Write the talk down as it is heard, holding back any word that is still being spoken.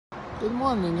Good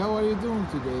morning, how are you doing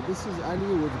today? This is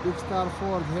Ali with Big Star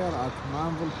Ford here at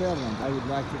Manville, Maryland. I would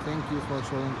like to thank you for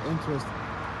showing interest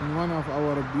in one of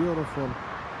our beautiful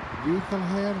vehicle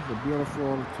here, the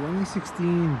beautiful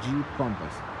 2016 Jeep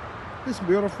Compass. This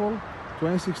beautiful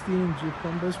 2016 Jeep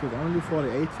Compass with only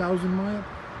 48,000 miles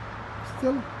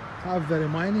still have the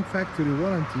remaining factory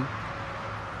warranty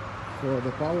for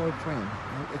the powertrain.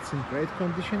 It's in great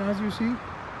condition, as you see.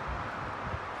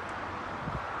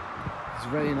 It's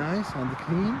very nice and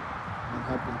clean. I'm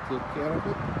happy to take care of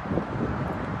it.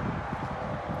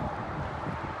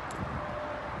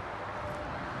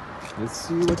 Let's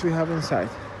see what we have inside.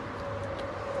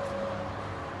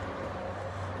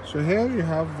 So here you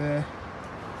have the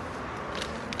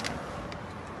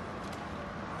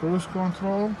cruise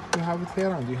control. You have it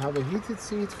here, and you have a heated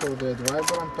seat for the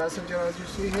driver and passenger, as you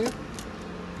see here.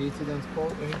 Heated and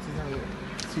cold, heated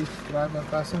seat, driver and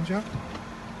passenger.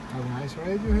 Have a nice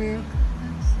radio here.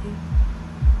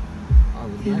 Oh,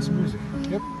 with nice music.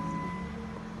 Yep.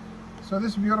 So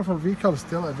this beautiful vehicle is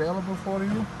still available for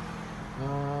you,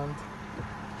 and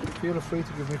feel free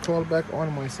to give me a call back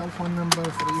on my cell phone number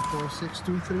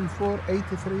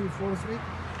 346-234-8343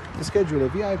 to schedule a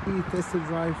VIP test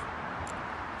drive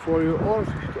for you,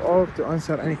 or to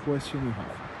answer any question you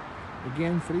have.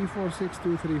 Again,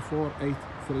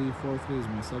 346-234-8343 is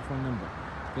my cell phone number.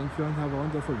 Thank you and have a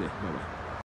wonderful day. Bye bye.